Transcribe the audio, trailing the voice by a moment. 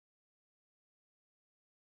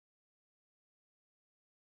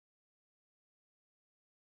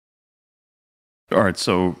All right.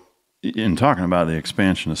 So in talking about the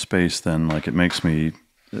expansion of space, then like that makes me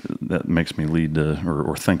lead to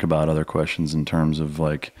or think about other questions in terms of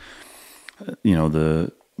like,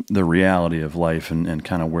 the reality of life and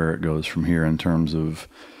kind of where it goes from here in terms of,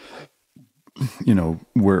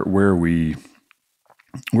 where we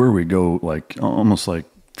go, like almost like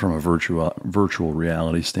from a virtual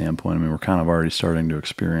reality standpoint. I mean, we're kind of already starting to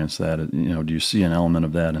experience that. Do you see an element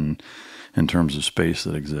of that in terms of space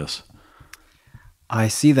that exists? I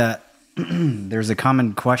see that there's a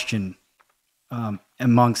common question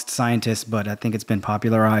amongst scientists, but I think it's been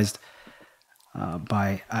popularized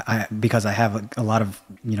because I have a lot of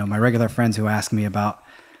my regular friends who ask me about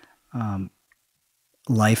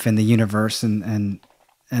life in the universe and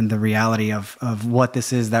the reality of what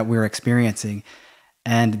this is that we're experiencing.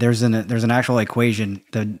 And there's an actual equation,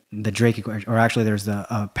 the Drake equation, or actually there's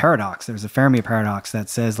a paradox. There's a Fermi paradox that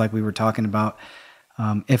says, like we were talking about,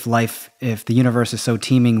 if the universe is so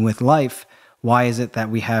teeming with life, why is it that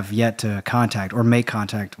we have yet to contact or make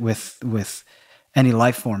contact with any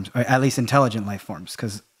life forms, or at least intelligent life forms?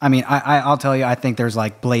 Because I mean, I'll tell you, I think there's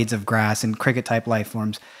like blades of grass and cricket type life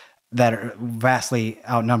forms that are vastly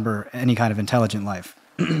outnumber any kind of intelligent life.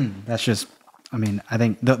 That's just, I mean, I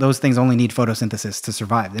think those things only need photosynthesis to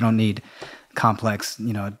survive. They don't need complex,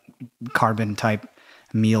 carbon type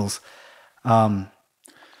meals.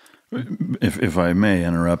 If I may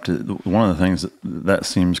interrupt, one of the things that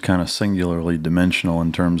seems kind of singularly dimensional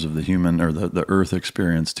in terms of the human or the Earth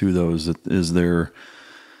experience to those, is there,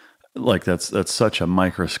 like that's such a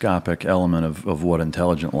microscopic element of what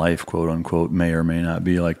intelligent life, quote unquote, may or may not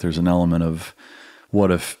be. Like there's an element of what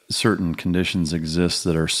if certain conditions exist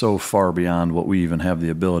that are so far beyond what we even have the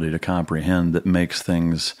ability to comprehend that makes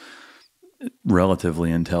things relatively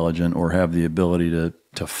intelligent or have the ability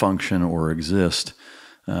to function or exist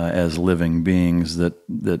as living beings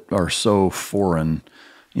that are so foreign,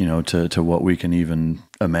 to what we can even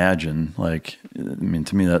imagine. Like, I mean,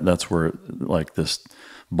 to me, that's where like this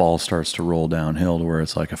ball starts to roll downhill to where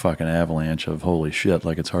it's like a fucking avalanche of holy shit.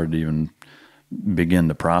 Like it's hard to even begin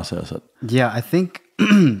to process it. Yeah, I think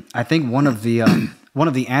one of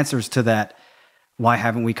the answers to that, why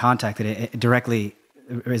haven't we contacted it directly,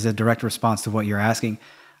 is a direct response to what you're asking.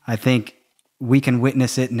 I think we can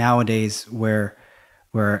witness it nowadays where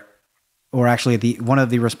actually one of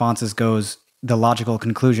the responses goes, the logical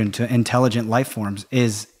conclusion to intelligent life forms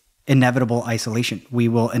is inevitable isolation. We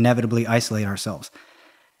will inevitably isolate ourselves.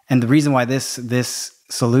 And the reason why this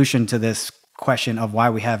solution to this question of why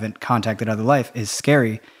we haven't contacted other life is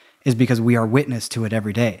scary is because we are witness to it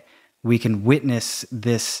every day. We can witness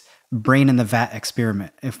this brain in the vat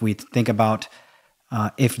experiment. If we think about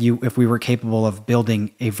if we were capable of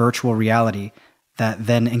building a virtual reality that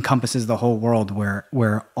then encompasses the whole world,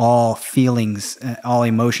 where all feelings, all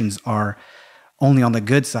emotions are only on the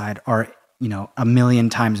good side, are a million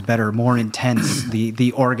times better, more intense.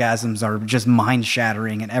 The orgasms are just mind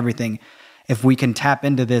shattering and everything. If we can tap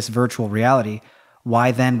into this virtual reality,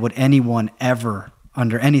 why then would anyone ever,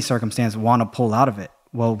 under any circumstance, want to pull out of it?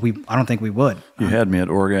 Well, I don't think we would. You had me at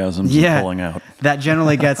orgasms and pulling out. That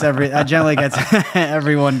generally gets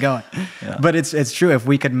everyone going. Yeah. But it's true. If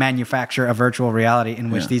we could manufacture a virtual reality in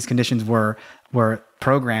which these conditions were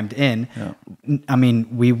programmed in, I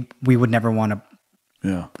mean, we would never want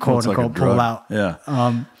to quote unquote pull out. Yeah.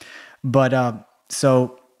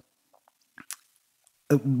 So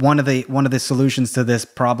one of the solutions to this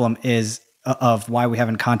problem is of why we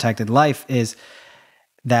haven't contacted life is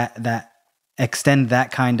that extend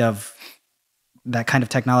that kind of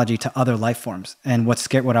technology to other life forms. And what's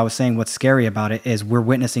scary about it is we're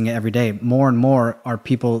witnessing it every day. More and more are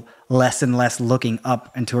people less and less looking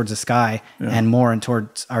up and towards the sky and more and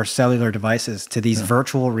towards our cellular devices, to these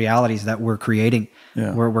virtual realities that we're creating.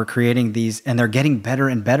 Yeah. We're creating these, and they're getting better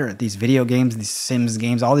and better. These video games, these Sims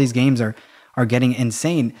games, all these games are getting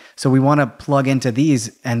insane. So we want to plug into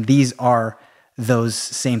these, and these are those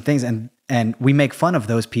same things. And we make fun of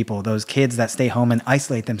those people, those kids that stay home and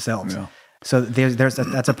isolate themselves. Yeah. So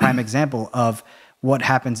that's a prime example of what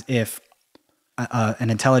happens if an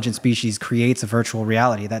intelligent species creates a virtual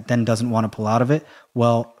reality that then doesn't want to pull out of it.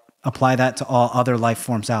 Well, apply that to all other life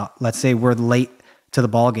forms out. Let's say we're late to the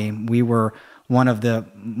ball game. We were one of the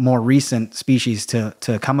more recent species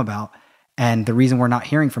to come about. And the reason we're not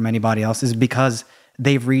hearing from anybody else is because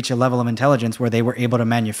they've reached a level of intelligence where they were able to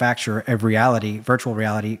manufacture a reality, virtual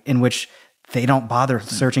reality, in which they don't bother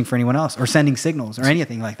searching for anyone else or sending signals or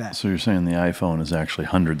anything like that. So you're saying the iPhone is actually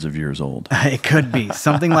hundreds of years old? It could be.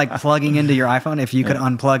 Something like plugging into your iPhone, if you could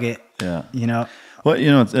unplug it, Well,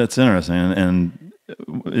 it's interesting. And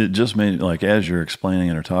it just made, like, as you're explaining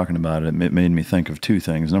it or talking about it, it made me think of two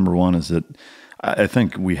things. Number one is that I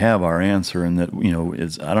think we have our answer, and that, you know,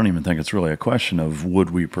 I don't even think it's really a question of would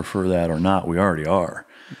we prefer that or not. We already are.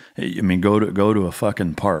 I mean, go to a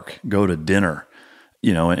fucking park, go to dinner,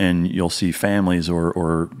 you know, and you'll see families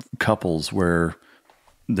or couples where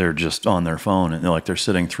they're just on their phone and they're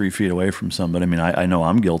sitting 3 feet away from somebody. I mean, I know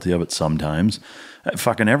I'm guilty of it sometimes.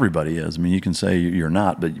 Fucking everybody is. I mean, you can say you're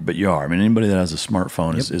not, but you are. I mean, anybody that has a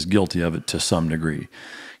smartphone is guilty of it to some degree.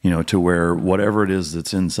 You know, to where whatever it is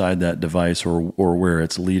that's inside that device or where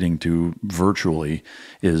it's leading to virtually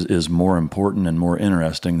is more important and more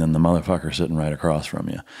interesting than the motherfucker sitting right across from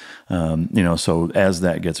you. You know, so as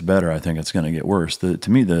that gets better, I think it's going to get worse. To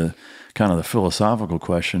me, the kind of the philosophical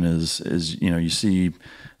question is, you know, you see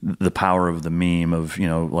the power of the meme of, you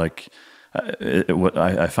know, like,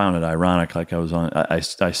 I found it ironic. Like I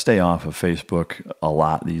stay off of Facebook a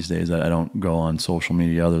lot these days. I don't go on social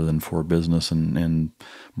media other than for business and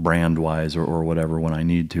brand wise or whatever when I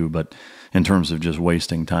need to. But in terms of just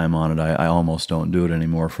wasting time on it, I almost don't do it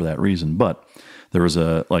anymore for that reason. But there was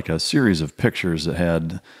a series of pictures that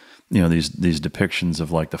had, you know, these depictions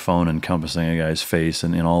of like the phone encompassing a guy's face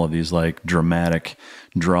and all of these like dramatic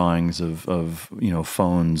drawings of you know,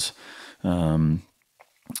 phones,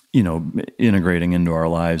 you know, integrating into our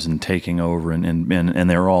lives and taking over, and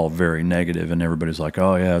they're all very negative, and everybody's like,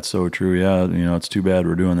 oh yeah, it's so true. Yeah. You know, it's too bad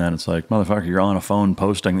we're doing that. It's like, motherfucker, you're on a phone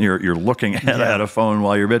posting, you're looking at a phone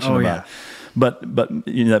while you're bitching about it. But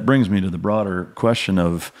you know, that brings me to the broader question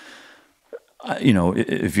of, you know,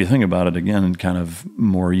 if you think about it again and kind of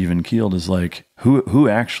more even keeled, is like, who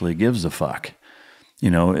actually gives a fuck?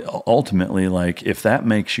 You know, ultimately, like, if that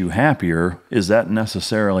makes you happier, is that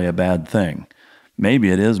necessarily a bad thing?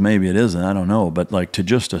 Maybe it is, maybe it isn't, I don't know. But like, to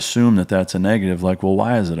just assume that that's a negative, like, well,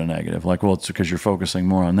 why is it a negative? Like, well, it's because you're focusing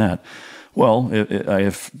more on that. Well,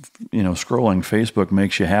 if you know, scrolling Facebook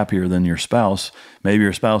makes you happier than your spouse, maybe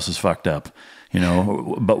your spouse is fucked up, you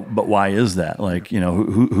know, but why is that? Like, you know,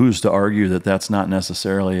 who's to argue that that's not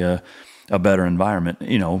necessarily a better environment?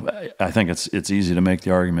 You know, I think it's easy to make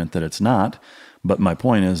the argument that it's not. But my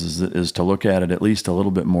point is to look at it at least a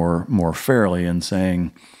little bit more fairly and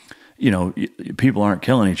saying, you know, people aren't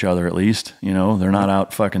killing each other, at least, you know, they're not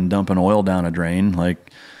out fucking dumping oil down a drain, like,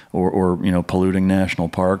 or you know, polluting national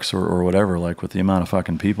parks or whatever. Like, with the amount of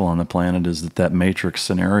fucking people on the planet, is that Matrix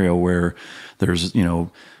scenario where there's, you know,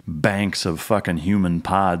 banks of fucking human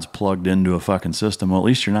pods plugged into a fucking system. Well, at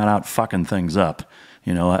least you're not out fucking things up.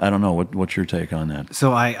 You know, I don't know. What's your take on that?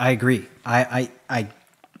 So I agree. I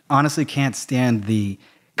honestly can't stand the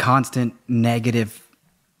constant negative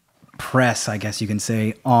press, I guess you can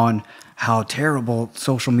say, on how terrible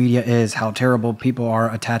social media is, how terrible people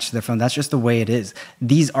are attached to their phone. That's just the way it is.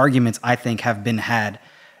 These arguments, I think, have been had,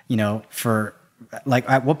 you know, for, like,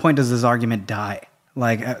 at what point does this argument die?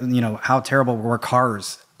 Like, you know, how terrible were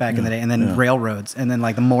cars back in the day, and then railroads, and then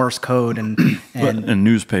like the Morse code and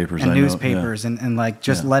newspapers and like,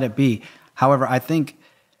 just let it be. However, I think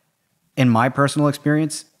in my personal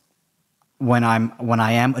experience, when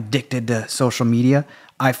I am addicted to social media,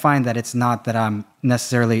 I find that it's not that I'm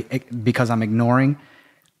necessarily, because I'm ignoring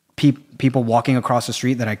people walking across the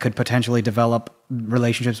street that I could potentially develop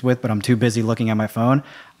relationships with, but I'm too busy looking at my phone.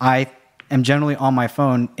 I am generally on my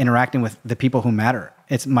phone interacting with the people who matter.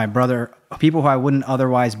 It's my brother, people who I wouldn't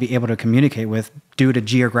otherwise be able to communicate with due to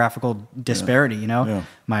geographical disparity, you know? Yeah.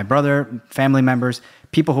 My brother, family members,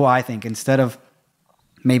 people who I think, instead of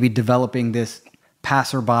maybe developing this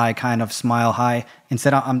passerby kind of smile high,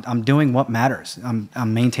 instead I'm doing what matters.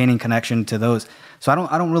 I'm maintaining connection to those. So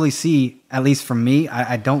I don't really see, at least for me,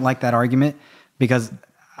 I don't like that argument, because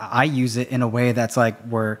I use it in a way that's like,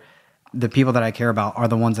 where the people that I care about are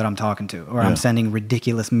the ones that I'm talking to, or I'm sending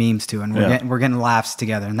ridiculous memes to, and we're getting laughs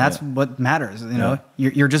together, and that's what matters. You know,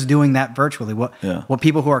 you're just doing that virtually. What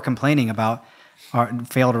people who are complaining about may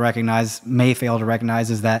fail to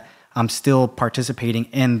recognize is that I'm still participating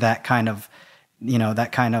in that kind of, you know,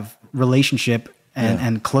 that kind of relationship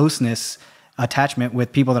and closeness, attachment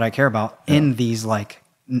with people that I care about in these, like,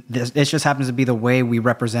 it just happens to be the way we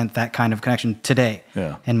represent that kind of connection today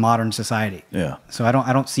in modern society. Yeah. So I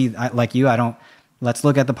don't see, like you, let's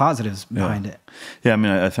look at the positives behind it. Yeah. I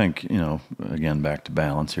mean, I think, you know, again, back to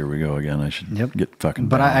balance. Here we go again. I should get fucking balance.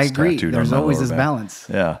 But I agree. Tattooed There's on my always lower this back. balance.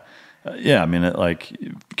 Yeah. Yeah, I mean, like,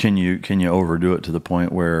 can you overdo it to the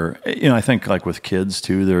point where, you know, I think, like, with kids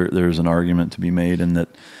too, there's an argument to be made in that,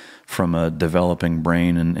 from a developing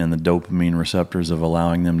brain and the dopamine receptors of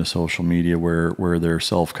allowing them to social media, where their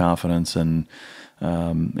self-confidence and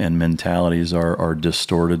and mentalities are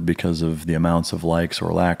distorted because of the amounts of likes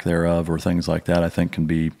or lack thereof, or things like that, I think can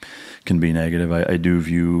be negative. I do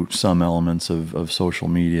view some elements of social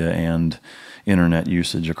media and internet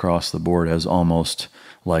usage across the board as almost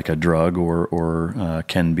like a drug, or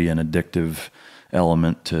can be an addictive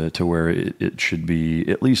element to where it should be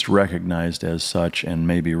at least recognized as such, and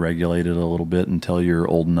maybe regulated a little bit until you're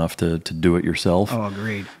old enough to do it yourself. Oh,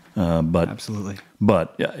 agreed. But absolutely.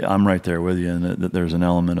 But yeah, I'm right there with you, and that there's an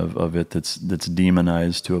element of it that's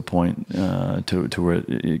demonized to a point to where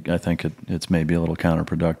I think it's maybe a little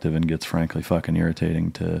counterproductive and gets frankly fucking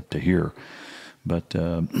irritating to hear. But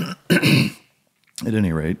at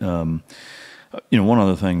any rate, one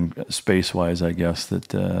other thing space wise, I guess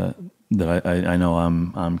that I know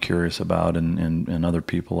I'm curious about, and other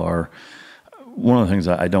people are. One of the things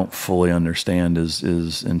I don't fully understand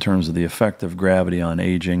is in terms of the effect of gravity on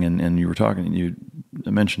aging, and you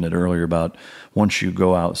mentioned it earlier about once you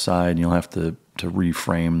go outside, and you'll have to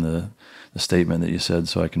reframe the statement that you said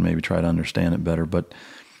so I can maybe try to understand it better. But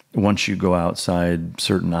once you go outside,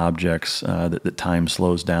 certain objects that time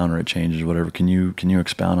slows down or it changes, whatever. Can you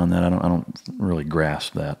expound on that? I don't really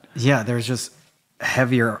grasp that. Yeah, there's just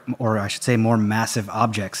heavier, or I should say more massive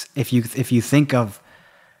objects. If you think of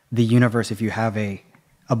the universe, if you have a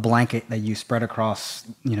blanket that you spread across,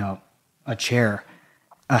 a chair,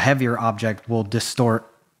 a heavier object will distort.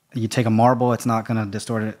 You take a marble, it's not going to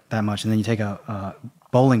distort it that much. And then you take a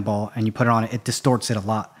bowling ball and you put it on it, it distorts it a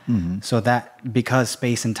lot. Mm-hmm. So that, because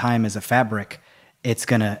space and time is a fabric, it's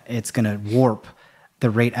gonna warp the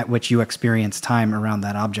rate at which you experience time around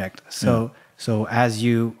that object. So as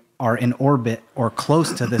you are in orbit or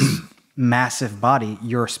close to this massive body,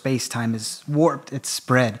 your space-time is warped, it's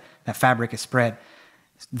spread, that fabric is spread,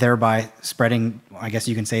 thereby spreading, I guess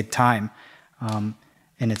you can say, time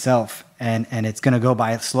in itself, and it's going to go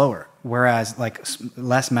by slower. Whereas like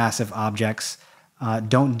less massive objects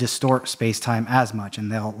don't distort space-time as much,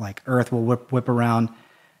 and they'll, like Earth will whip around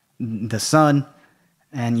the sun,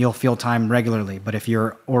 and you'll feel time regularly. But if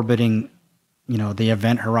you're orbiting the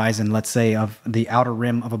event horizon, let's say, of the outer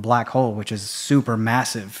rim of a black hole, which is super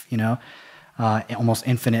massive, almost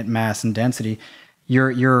infinite mass and density,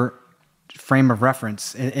 your frame of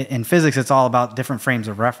reference, in physics, it's all about different frames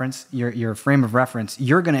of reference. Your frame of reference,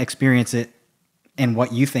 you're going to experience it in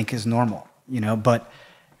what you think is normal, but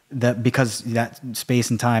because that space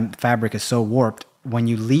and time fabric is so warped, when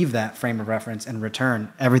you leave that frame of reference and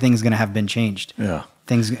return, everything's going to have been changed. Yeah.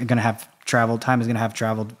 Things are going to have traveled, time is going to have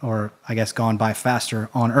traveled, or I guess gone by faster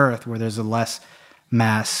on Earth, where there's a less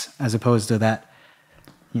mass as opposed to that,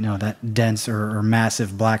 that dense or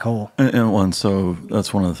massive black hole. And so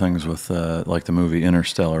that's one of the things with like the movie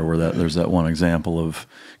Interstellar, where there's that one example of,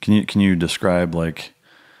 can you describe like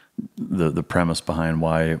the premise behind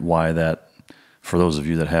why that, for those of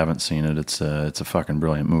you that haven't seen it, it's a fucking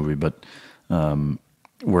brilliant movie, but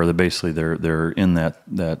where they're in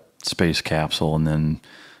that space capsule, and then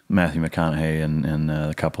Matthew McConaughey and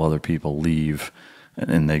a couple other people leave,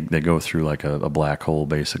 and they go through like a black hole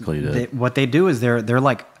basically. What they do is they're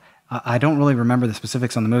like, I don't really remember the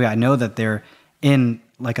specifics on the movie. I know that they're in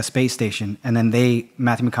like a space station, and then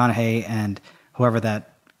Matthew McConaughey and whoever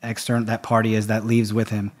that party is that leaves with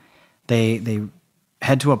him, they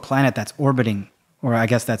head to a planet that's orbiting, or I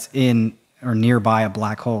guess that's in or nearby a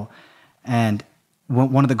black hole. And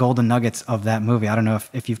one of the golden nuggets of that movie, I don't know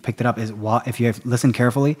if you've picked it up, is if you have listened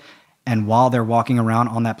carefully, and while they're walking around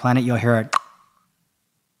on that planet, you'll hear it.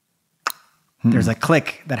 There's a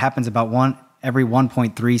click that happens about every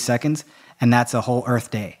 1.3 seconds, and that's a whole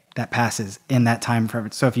Earth day that passes in that time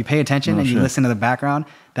frame. So if you pay attention you listen to the background,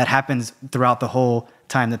 that happens throughout the whole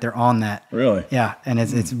time that they're on that. Really? Yeah, and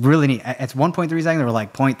it's really neat. It's 1.3 seconds or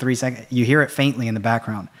like 0.3 seconds. You hear it faintly in the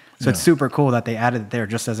background. So it's super cool that they added it there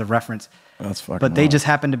just as a reference. That's fucking But they just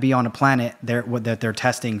happen to be on a planet that they're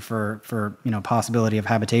testing for possibility of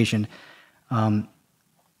habitation, and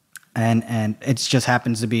it just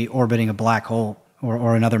happens to be orbiting a black hole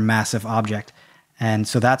or another massive object, and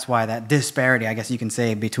so that's why that disparity, I guess you can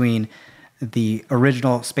say, between the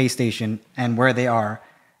original space station and where they are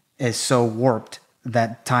is so warped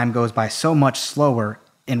that time goes by so much slower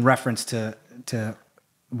in reference to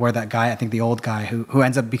where that guy, I think the old guy who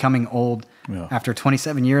ends up becoming old after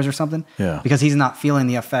 27 years or something, because he's not feeling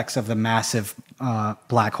the effects of the massive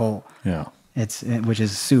black hole. Yeah, which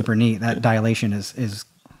is super neat. That dilation is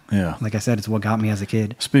like I said, it's what got me as a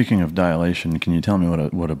kid. Speaking of dilation, can you tell me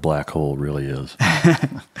what a black hole really is?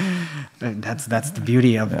 That's the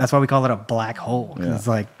beauty of that's why we call it a black hole. It's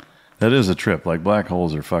like, that is a trip. Like, black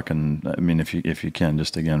holes are fucking, I mean, if you can,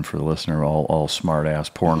 just again for the listener, all smart ass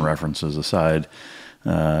porn references aside,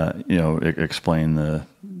 explain the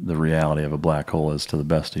reality of a black hole as to the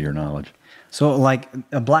best of your knowledge. So like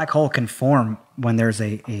a black hole can form when there's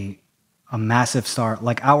a massive star.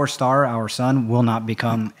 Like our star, our sun, will not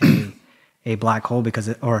become a black hole because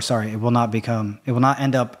it will not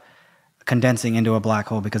end up condensing into a black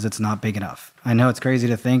hole because it's not big enough. I know it's crazy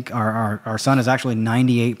to think our sun is actually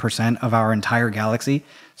 98% of our entire galaxy.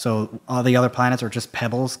 So all the other planets are just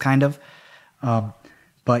pebbles, kind of.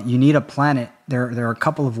 But you need a planet. There are a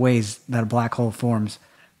couple of ways that a black hole forms.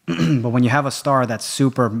 But when you have a star that's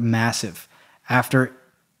super massive, after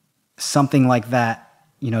something like that,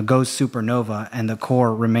 goes supernova and the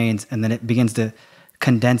core remains, and then it begins to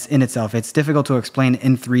condense in itself. It's difficult to explain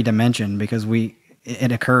in 3D because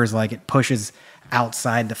it occurs like it pushes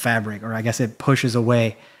outside the fabric, or I guess it pushes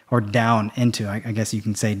away or down into, I guess you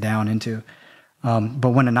can say down into. But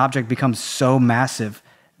when an object becomes so massive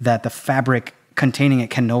that the fabric containing it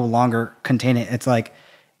can no longer contain it, it's like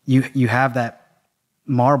you have that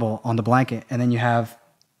marble on the blanket, and then you have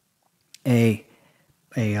a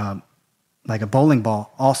like a bowling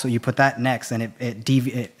ball. Also, you put that next, and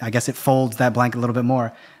I guess it folds that blanket a little bit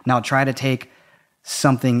more. Now try to take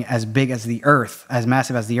something as big as the Earth, as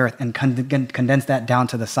massive as the Earth, and condense that down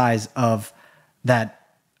to the size of a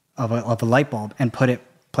light bulb, and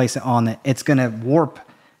place it on it. It's gonna warp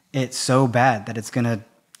it so bad that it's gonna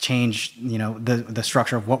change, the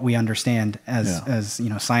structure of what we understand as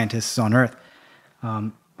scientists on Earth.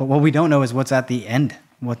 But what we don't know is what's at the end,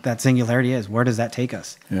 what that singularity is. Where does that take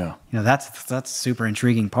us? Yeah. That's super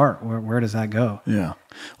intriguing part. Where does that go? Yeah.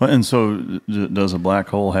 Well, and so does a black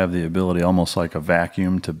hole have the ability, almost like a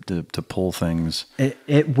vacuum, to pull things?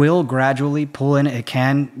 It will gradually pull in. It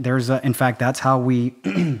can. In fact, that's how we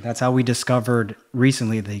discovered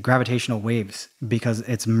recently the gravitational waves, because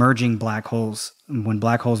it's merging black holes. When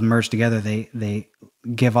black holes merge together, they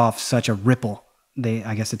give off such a ripple.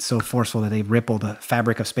 I guess it's so forceful that they ripple the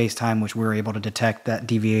fabric of space-time, which we're able to detect that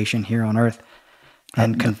deviation here on Earth,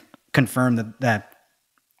 and confirm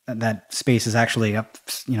that space is actually a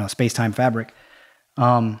space-time fabric.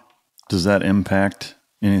 Does that impact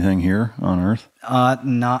anything here on Earth?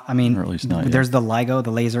 Not. I mean, or at least not yet. There's the LIGO,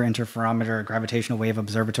 the Laser Interferometer Gravitational Wave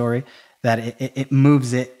Observatory, that it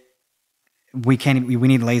moves it. We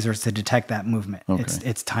need lasers to detect that movement. Okay.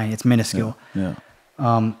 It's tiny. It's minuscule. Yeah.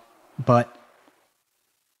 But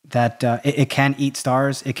that it can eat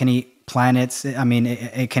stars, it can eat planets. I mean,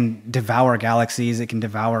 it can devour galaxies, it can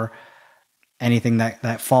devour anything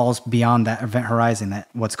that falls beyond that event horizon, that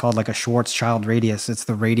what's called like a Schwarzschild radius. It's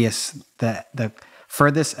the radius, the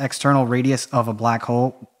furthest external radius of a black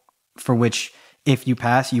hole, for which if you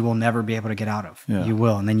pass, you will never be able to get out of. Yeah. You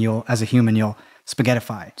will, and then as a human, you'll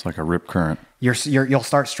spaghettify. It's like a rip current. You'll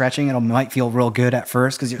start stretching. It might feel real good at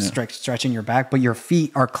first because you're stretching your back, but your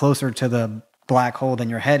feet are closer to the black hole than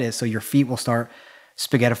your head is, so your feet will start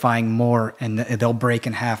spaghettifying more, and they'll break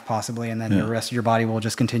in half possibly, and then the rest of your body will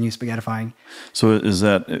just continue spaghettifying. So is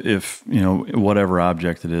that, if whatever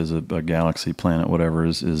object it is, a galaxy, planet, whatever,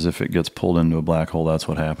 is if it gets pulled into a black hole, that's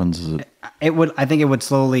what happens? Is it? I think it would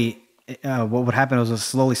slowly. What would happen is it would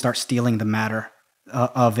slowly start stealing the matter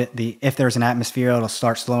of it. If there's an atmosphere, it'll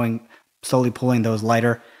start slowly pulling those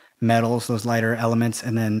lighter metals, those lighter elements,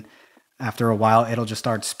 and then after a while, it'll just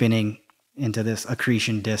start spinning into this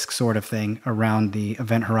accretion disk sort of thing around the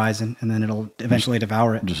event horizon, and then it'll eventually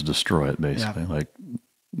devour it. Just destroy it, basically, like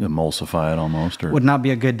emulsify it almost. Or would not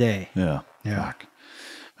be a good day. Yeah. Fuck.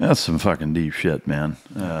 That's some fucking deep shit, man.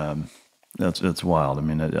 It's wild. I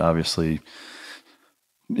mean, obviously,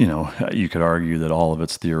 you could argue that all of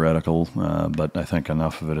it's theoretical, but I think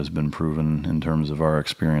enough of it has been proven in terms of our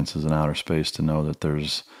experiences in outer space to know that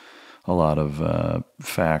there's a lot of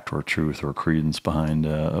fact or truth or credence behind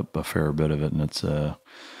a fair bit of it, and it's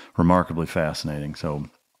remarkably fascinating. So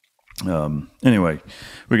anyway,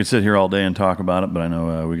 we could sit here all day and talk about it, but I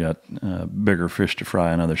know we got bigger fish to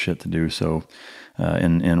fry and other shit to do. So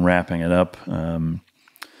in wrapping it up,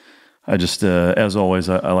 I just, as always,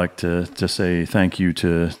 I like to say thank you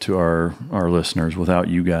to our listeners. Without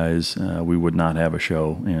you guys, we would not have a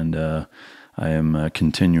show, and I am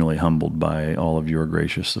continually humbled by all of your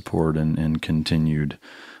gracious support and continued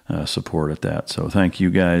support at that. So thank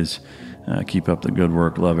you guys. Keep up the good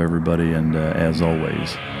work. Love everybody. And as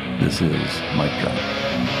always, this is Mic Drop.